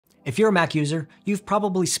If you're a Mac user, you've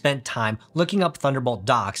probably spent time looking up Thunderbolt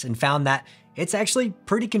docks and found that it's actually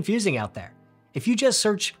pretty confusing out there. If you just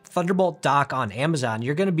search Thunderbolt dock on Amazon,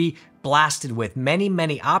 you're going to be blasted with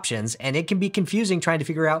many options, and it can be confusing trying to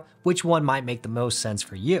figure out which one might make the most sense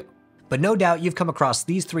for you. But no doubt you've come across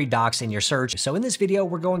these three docks in your search. So in this video,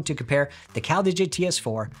 we're going to compare the CalDigit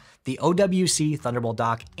TS4, the OWC Thunderbolt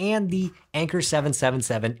Dock, and the Anker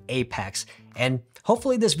 777 Apex. And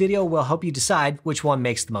hopefully this video will help you decide which one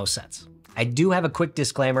makes the most sense. I do have a quick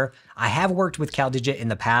disclaimer. I have worked with CalDigit in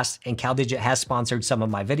the past, and CalDigit has sponsored some of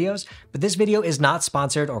my videos, but this video is not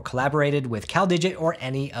sponsored or collaborated with CalDigit or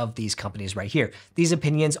any of these companies right here. These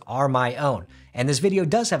opinions are my own, and this video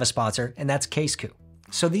does have a sponsor, and that's Caseku.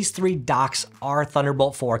 So these three docks are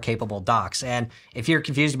Thunderbolt 4 capable docks, and if you're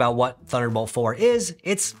confused about what Thunderbolt 4 is,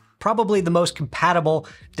 it's probably the most compatible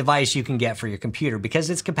device you can get for your computer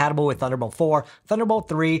because it's compatible with Thunderbolt 4, Thunderbolt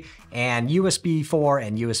 3, and USB 4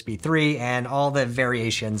 and USB 3, and all the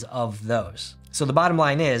variations of those. So the bottom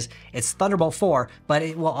line is, it's Thunderbolt 4, but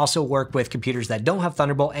it will also work with computers that don't have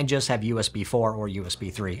Thunderbolt and just have USB 4 or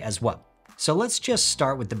USB 3 as well. So let's just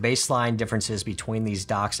start with the baseline differences between these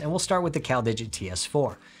docks, and we'll start with the CalDigit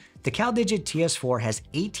TS4. The CalDigit TS4 has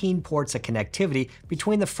 18 ports of connectivity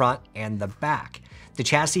between the front and the back. The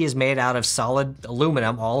chassis is made out of solid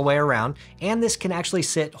aluminum all the way around, and this can actually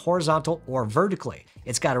sit horizontal or vertically.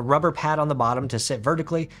 It's got a rubber pad on the bottom to sit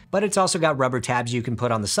vertically, but it's also got rubber tabs you can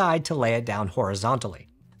put on the side to lay it down horizontally.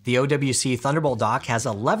 The OWC Thunderbolt Dock has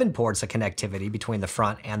 11 ports of connectivity between the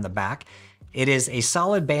front and the back. It is a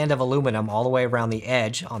solid band of aluminum all the way around the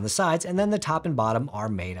edge on the sides, and then the top and bottom are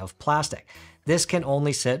made of plastic. This can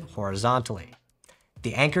only sit horizontally.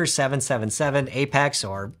 The Anker 777 Apex,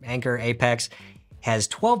 or Anker Apex, has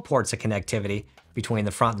 12 ports of connectivity between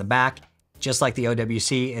the front and the back. Just like the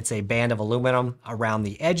OWC, it's a band of aluminum around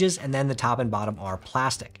the edges, and then the top and bottom are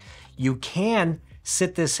plastic. You can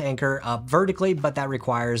sit this Anker up vertically, but that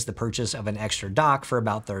requires the purchase of an extra dock for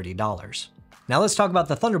about $30. Now let's talk about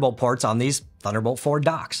the Thunderbolt ports on these Thunderbolt 4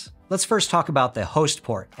 docks. Let's first talk about the host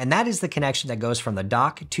port, and that is the connection that goes from the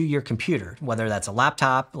dock to your computer, whether that's a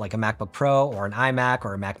laptop like a MacBook Pro or an iMac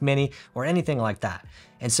or a Mac Mini or anything like that.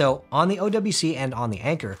 And so on the OWC and on the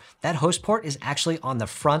Anker, that host port is actually on the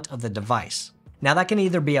front of the device. Now that can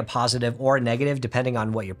either be a positive or a negative depending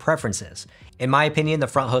on what your preference is. In my opinion, the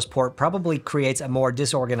front host port probably creates a more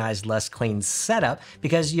disorganized, less clean setup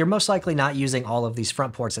because you're most likely not using all of these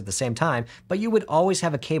front ports at the same time, but you would always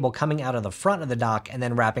have a cable coming out of the front of the dock and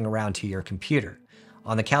then wrapping around to your computer.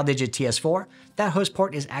 On the CalDigit TS4, that host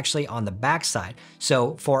port is actually on the back side.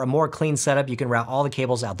 So for a more clean setup, you can route all the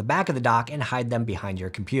cables out the back of the dock and hide them behind your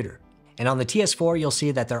computer. And on the TS4, you'll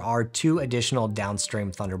see that there are 2 additional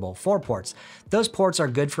downstream Thunderbolt 4 ports. Those ports are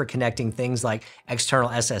good for connecting things like external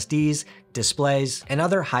SSDs, displays, and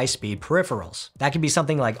other high-speed peripherals. That can be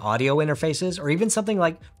something like audio interfaces or even something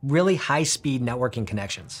like really high-speed networking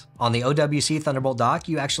connections. On the OWC Thunderbolt Dock,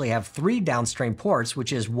 you actually have 3 downstream ports,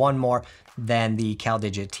 which is 1 more than the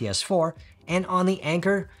CalDigit TS4. And on the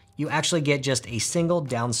Anker, you actually get just a single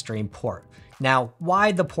downstream port. Now,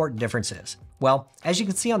 why the port differences? Well, as you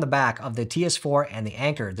can see on the back of the TS4 and the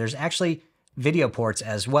Anker, there's actually video ports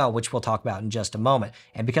as well, which we'll talk about in just a moment.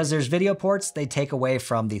 And because there's video ports, they take away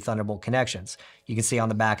from the Thunderbolt connections. You can see on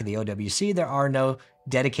the back of the OWC, there are no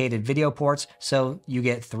dedicated video ports, so you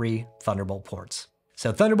get 3 Thunderbolt ports.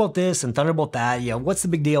 So Thunderbolt this and Thunderbolt that, what's the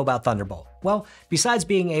big deal about Thunderbolt? Well, besides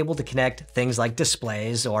being able to connect things like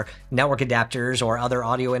displays or network adapters or other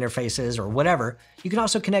audio interfaces or whatever, you can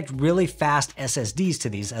also connect really fast SSDs to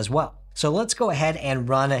these as well. So let's go ahead and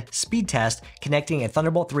run a speed test connecting a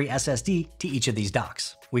Thunderbolt 3 SSD to each of these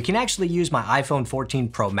docks. We can actually use my iPhone 14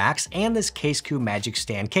 Pro Max and this Caseku Magic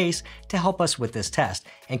Stand case to help us with this test,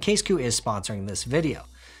 and Caseku is sponsoring this video.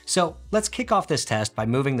 So let's kick off this test by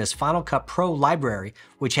moving this Final Cut Pro library,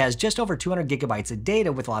 which has just over 200 gigabytes of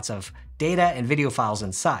data with lots of data and video files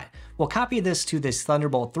inside. We'll copy this to this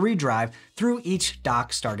Thunderbolt 3 drive through each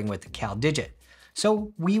dock starting with the CalDigit.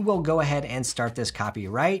 So we will go ahead and start this copy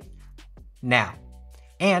right now.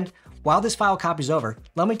 And while this file copies over,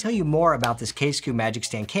 let me tell you more about this Caseku Magic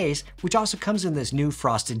Stand case, which also comes in this new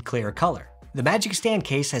frosted clear color. The Magic Stand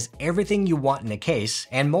case has everything you want in a case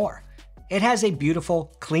and more. It has a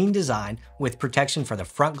beautiful, clean design with protection for the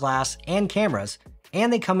front glass and cameras,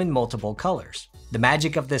 and they come in multiple colors. The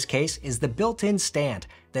magic of this case is the built-in stand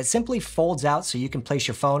that simply folds out so you can place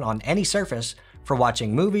your phone on any surface for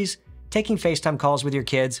watching movies, taking FaceTime calls with your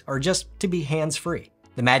kids, or just to be hands-free.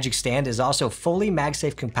 The Magic Stand is also fully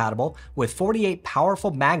MagSafe compatible with 48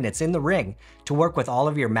 powerful magnets in the ring to work with all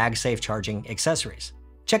of your MagSafe charging accessories.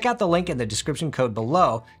 Check out the link in the description code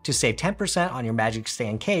below to save 10% on your Magic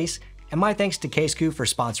Stand case, and my thanks to CaseCoo for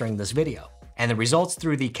sponsoring this video. And the results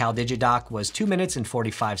through the CalDigit Dock was 2 minutes and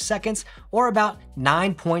 45 seconds, or about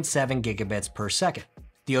 9.7 gigabits per second.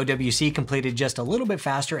 The OWC completed just a little bit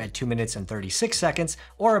faster at 2 minutes and 36 seconds,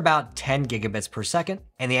 or about 10 gigabits per second.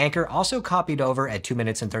 And the Anker also copied over at 2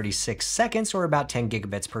 minutes and 36 seconds, or about 10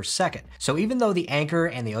 gigabits per second. So even though the Anker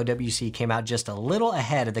and the OWC came out just a little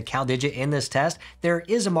ahead of the CalDigit in this test, there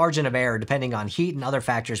is a margin of error depending on heat and other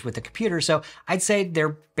factors with the computer, so I'd say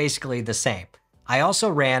they're basically the same. I also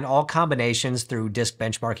ran all combinations through disk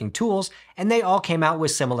benchmarking tools, and they all came out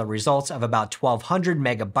with similar results of about 1200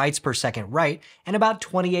 megabytes per second write and about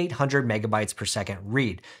 2800 megabytes per second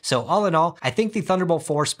read. So all in all, I think the Thunderbolt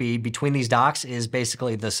 4 speed between these docks is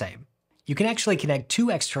basically the same. You can actually connect 2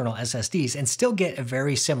 external SSDs and still get a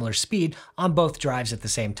very similar speed on both drives at the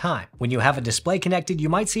same time. When you have a display connected, you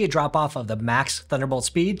might see a drop off of the max Thunderbolt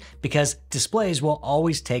speed because displays will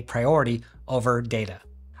always take priority over data.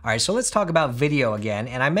 All right, so let's talk about video again,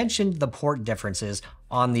 and I mentioned the port differences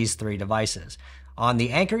on these 3 devices. On the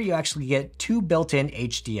Anker, you actually get 2 built-in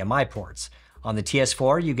HDMI ports. On the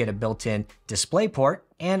TS4, you get a built-in display port,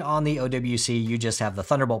 and on the OWC, you just have the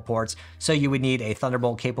Thunderbolt ports, so you would need a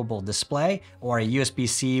Thunderbolt-capable display, or a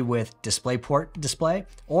USB-C with DisplayPort display,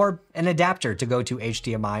 or an adapter to go to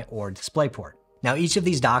HDMI or DisplayPort. Now, each of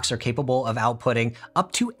these docks are capable of outputting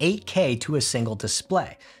up to 8K to a single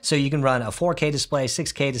display. So you can run a 4K display,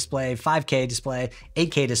 6K display, 5K display,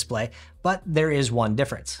 8K display, but there is one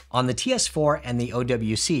difference. On the TS4 and the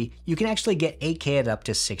OWC, you can actually get 8K at up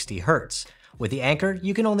to 60 Hz. With the Anker,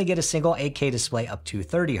 you can only get a single 8K display up to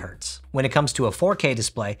 30 Hz. When it comes to a 4K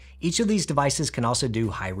display, each of these devices can also do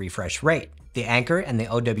high refresh rate. The Anker and the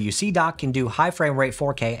OWC dock can do high frame rate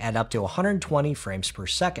 4K at up to 120 frames per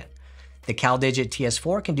second. The CalDigit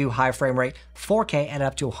TS4 can do high frame rate 4K at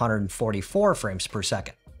up to 144 frames per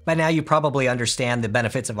second. By now you probably understand the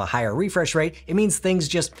benefits of a higher refresh rate. It means things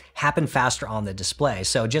just happen faster on the display.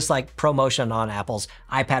 So just like ProMotion on Apple's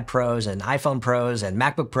iPad Pros and iPhone Pros and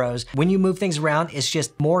MacBook Pros, when you move things around, it's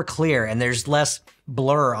just more clear and there's less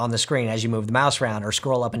blur on the screen as you move the mouse around or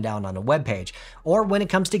scroll up and down on a web page. Or when it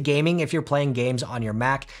comes to gaming, if you're playing games on your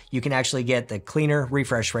Mac, you can actually get the cleaner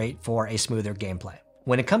refresh rate for a smoother gameplay.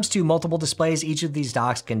 When it comes to multiple displays, each of these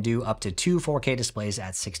docks can do up to 2 4K displays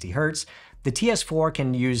at 60 Hz. The TS4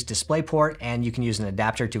 can use DisplayPort, and you can use an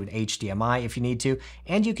adapter to an HDMI if you need to,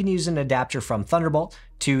 and you can use an adapter from Thunderbolt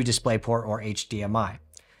to DisplayPort or HDMI.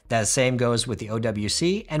 That same goes with the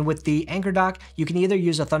OWC, and with the Anker dock, you can either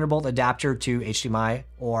use a Thunderbolt adapter to HDMI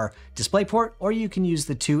or DisplayPort, or you can use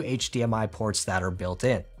the 2 HDMI ports that are built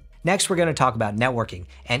in. Next, we're going to talk about networking,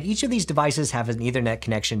 and each of these devices have an Ethernet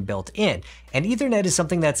connection built in, and Ethernet is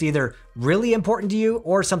something that's either really important to you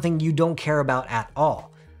or something you don't care about at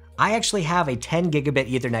all. I actually have a 10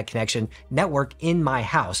 gigabit Ethernet connection network in my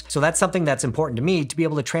house, so that's something that's important to me to be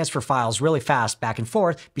able to transfer files really fast back and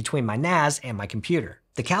forth between my NAS and my computer.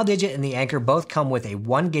 The CalDigit and the Anker both come with a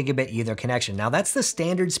 1 gigabit Ether connection. Now that's the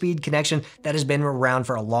standard speed connection that has been around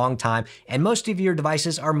for a long time, and most of your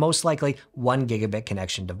devices are most likely 1 gigabit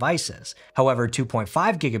connection devices. However, 2.5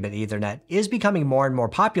 gigabit Ethernet is becoming more and more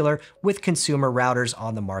popular with consumer routers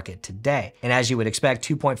on the market today. And as you would expect,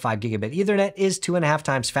 2.5 gigabit Ethernet is 2.5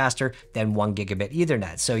 times faster than 1 gigabit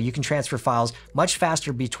Ethernet. So you can transfer files much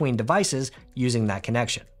faster between devices using that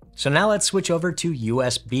connection. So now let's switch over to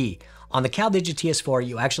USB. On the CalDigit TS4,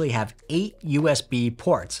 you actually have 8 USB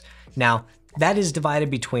ports. Now, that is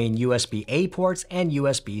divided between USB-A ports and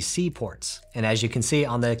USB-C ports. And as you can see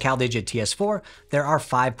on the CalDigit TS4, there are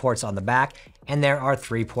 5 ports on the back and there are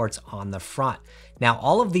 3 ports on the front. Now,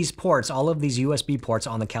 all of these ports, all of these USB ports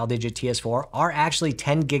on the CalDigit TS4 are actually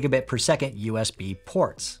 10 gigabit per second USB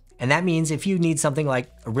ports. And that means if you need something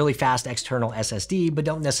like a really fast external SSD, but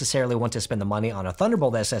don't necessarily want to spend the money on a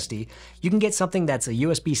Thunderbolt SSD, you can get something that's a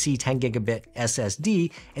USB-C 10 gigabit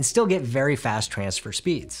SSD and still get very fast transfer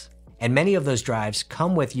speeds. And many of those drives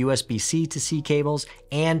come with USB-C to C cables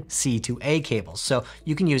and C to A cables, so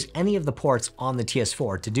you can use any of the ports on the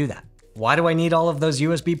TS4 to do that. Why do I need all of those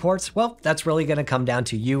USB ports? Well, that's really going to come down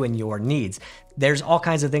to you and your needs. There's all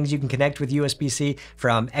kinds of things you can connect with USB-C,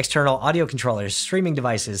 from external audio controllers, streaming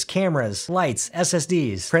devices, cameras, lights,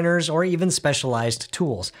 SSDs, printers, or even specialized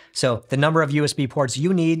tools. So the number of USB ports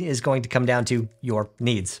you need is going to come down to your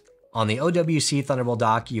needs. On the OWC Thunderbolt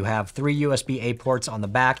Dock, you have 3 USB-A ports on the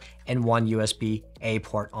back and 1 USB-A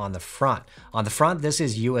port on the front. On the front, this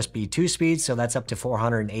is USB 2 speed, so that's up to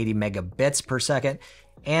 480 megabits per second.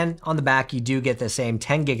 And on the back, you do get the same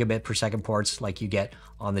 10 gigabit per second ports like you get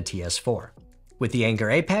on the TS4. With the Anker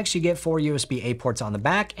Apex, you get 4 USB-A ports on the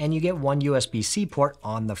back and you get 1 USB-C port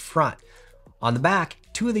on the front. On the back,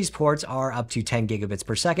 2 of these ports are up to 10 gigabits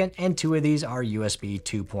per second and 2 of these are USB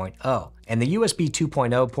 2.0. And the USB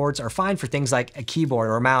 2.0 ports are fine for things like a keyboard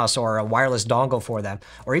or a mouse or a wireless dongle for them,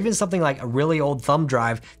 or even something like a really old thumb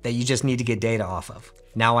drive that you just need to get data off of.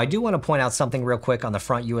 Now, I do want to point out something real quick on the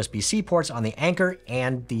front USB-C ports on the Anker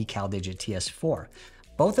and the CalDigit TS4.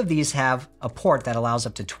 Both of these have a port that allows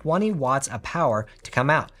up to 20 watts of power to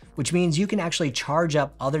come out, which means you can actually charge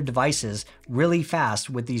up other devices really fast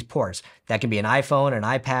with these ports. That can be an iPhone, an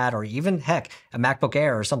iPad, or even, heck, a MacBook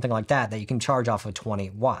Air or something like that you can charge off of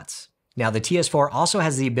 20 watts. Now, the TS4 also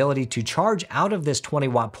has the ability to charge out of this 20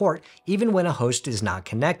 watt port even when a host is not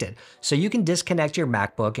connected. So you can disconnect your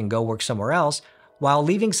MacBook and go work somewhere else while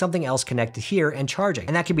leaving something else connected here and charging.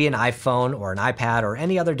 And that could be an iPhone or an iPad or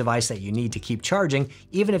any other device that you need to keep charging,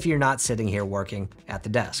 even if you're not sitting here working at the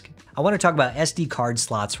desk. I want to talk about SD card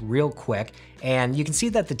slots real quick, and you can see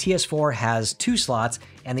that the TS4 has 2 slots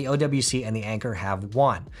and the OWC and the Anker have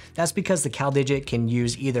 1. That's because the CalDigit can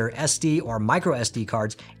use either SD or micro SD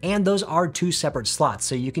cards, and those are 2 separate slots,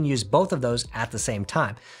 so you can use both of those at the same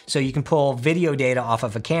time. So you can pull video data off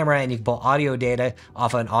of a camera and you can pull audio data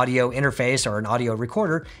off an audio interface or an audio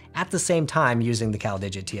recorder at the same time using the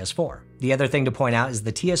CalDigit TS4. The other thing to point out is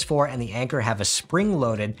the TS4 and the Anker have a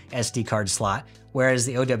spring-loaded SD card slot, whereas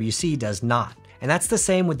the OWC does not. And that's the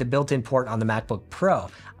same with the built-in port on the MacBook Pro.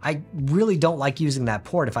 I really don't like using that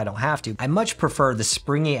port if I don't have to. I much prefer the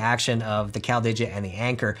springy action of the CalDigit and the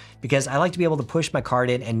Anker because I like to be able to push my card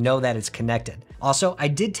in and know that it's connected. Also, I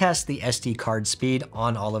did test the SD card speed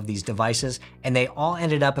on all of these devices, and they all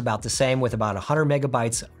ended up about the same with about 100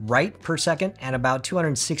 megabytes write per second and about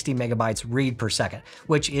 260 megabytes read per second,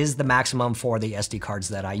 which is the maximum for the SD cards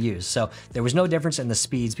that I use. So there was no difference in the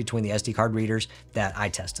speeds between the SD card readers that I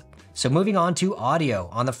tested. So moving on to audio.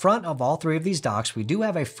 On the front of all 3 of these docks, we do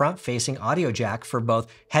have a front-facing audio jack for both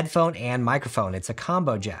headphone and microphone. It's a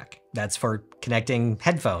combo jack. That's for connecting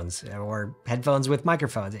headphones or headphones with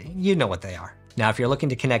microphones. You know what they are. Now, if you're looking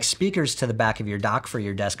to connect speakers to the back of your dock for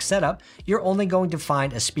your desk setup, you're only going to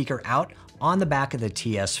find a speaker out on the back of the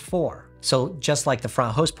TS4. So just like the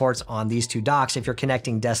front host ports on these 2 docks, if you're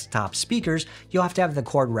connecting desktop speakers, you'll have to have the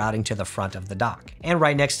cord routing to the front of the dock. And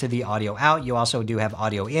right next to the audio out, you also do have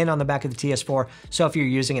audio in on the back of the TS4. So if you're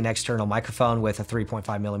using an external microphone with a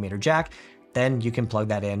 3.5mm jack, then you can plug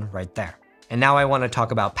that in right there. And now I want to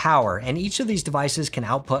talk about power, and each of these devices can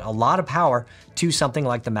output a lot of power to something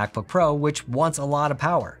like the MacBook Pro, which wants a lot of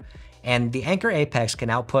power. And the Anker Apex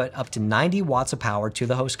can output up to 90 watts of power to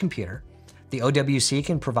the host computer. The OWC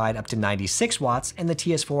can provide up to 96 watts and the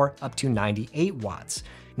TS4 up to 98 watts.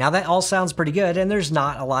 Now that all sounds pretty good, and there's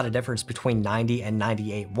not a lot of difference between 90 and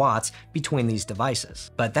 98 watts between these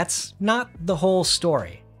devices. But that's not the whole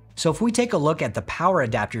story. So if we take a look at the power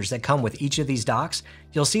adapters that come with each of these docks,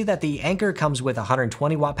 you'll see that the Anker comes with a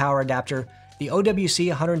 120 watt power adapter, the OWC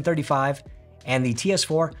 135, and the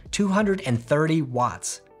TS4 230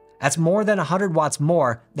 watts. That's more than 100 watts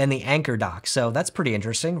more than the Anker dock, so that's pretty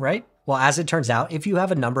interesting, right? Well, as it turns out, if you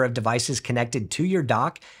have a number of devices connected to your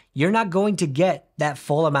dock, you're not going to get that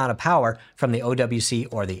full amount of power from the OWC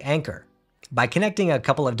or the Anker. By connecting a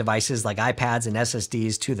couple of devices like iPads and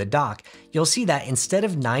SSDs to the dock, you'll see that instead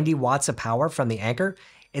of 90 watts of power from the Anker,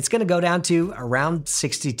 it's going to go down to around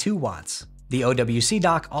 62 watts. The OWC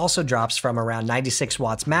dock also drops from around 96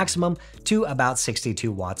 watts maximum to about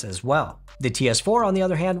 62 watts as well. The TS4, on the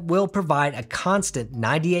other hand, will provide a constant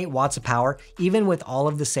 98 watts of power even with all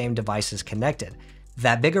of the same devices connected.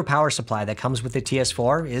 That bigger power supply that comes with the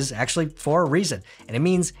TS4 is actually for a reason, and it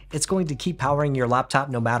means it's going to keep powering your laptop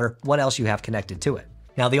no matter what else you have connected to it.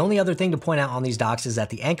 Now, the only other thing to point out on these docks is that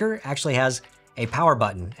the Anker actually has a power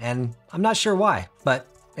button, and I'm not sure why, but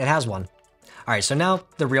it has one. All right, so now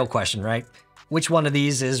the real question, right? Which one of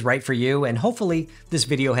these is right for you? And hopefully this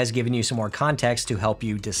video has given you some more context to help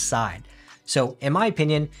you decide. So in my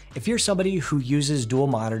opinion, if you're somebody who uses dual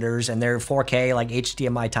monitors and they're 4K like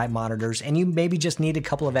HDMI type monitors and you maybe just need a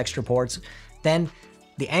couple of extra ports, then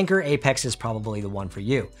the Anker Apex is probably the one for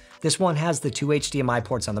you. This one has the 2 HDMI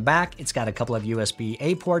ports on the back, it's got a couple of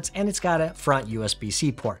USB-A ports, and it's got a front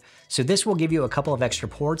USB-C port. So this will give you a couple of extra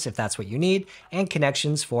ports if that's what you need, and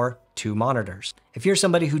connections for 2 monitors. If you're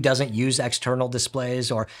somebody who doesn't use external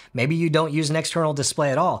displays, or maybe you don't use an external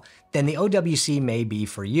display at all, then the OWC may be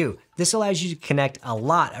for you. This allows you to connect a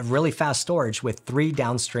lot of really fast storage with 3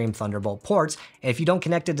 downstream Thunderbolt ports, and if you don't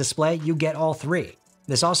connect a display, you get all 3.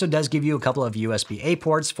 This also does give you a couple of USB-A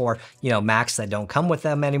ports for, Macs that don't come with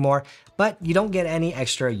them anymore, but you don't get any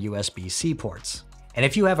extra USB-C ports. And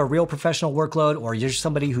if you have a real professional workload or you're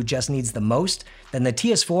somebody who just needs the most, then the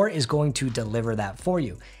TS4 is going to deliver that for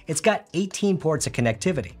you. It's got 18 ports of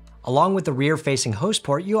connectivity. Along with the rear-facing host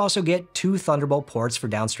port, you also get 2 Thunderbolt ports for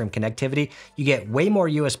downstream connectivity, you get way more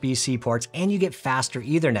USB-C ports, and you get faster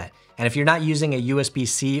Ethernet. And if you're not using a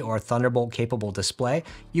USB-C or Thunderbolt-capable display,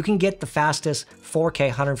 you can get the fastest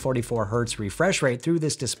 4K 144Hz refresh rate through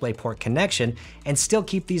this DisplayPort connection and still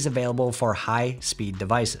keep these available for high-speed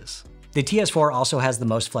devices. The TS4 also has the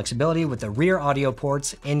most flexibility with the rear audio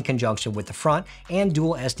ports in conjunction with the front and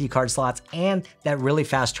dual SD card slots and that really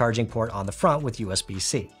fast charging port on the front with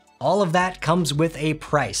USB-C. All of that comes with a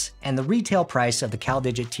price, and the retail price of the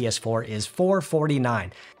CalDigit TS4 is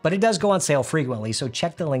 $449, but it does go on sale frequently, so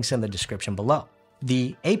check the links in the description below.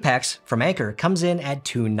 The Apex from Anker comes in at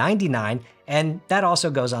 $299, and that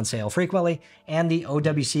also goes on sale frequently, and the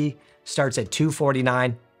OWC starts at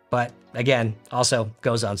 $249, but again, also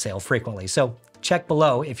goes on sale frequently, so check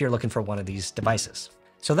below if you're looking for one of these devices.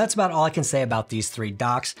 So that's about all I can say about these 3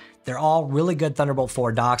 docks. They're all really good Thunderbolt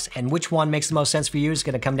 4 docks, and which one makes the most sense for you is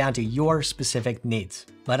going to come down to your specific needs.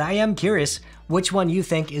 But I am curious which one you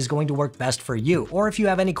think is going to work best for you, or if you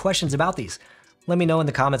have any questions about these, let me know in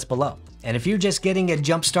the comments below. And if you're just getting a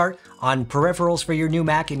jump start on peripherals for your new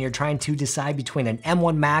Mac and you're trying to decide between an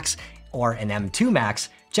M1 Max or an M2 Max,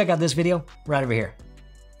 check out this video right over here.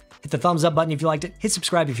 Hit the thumbs up button if you liked it, hit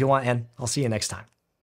subscribe if you want, and I'll see you next time.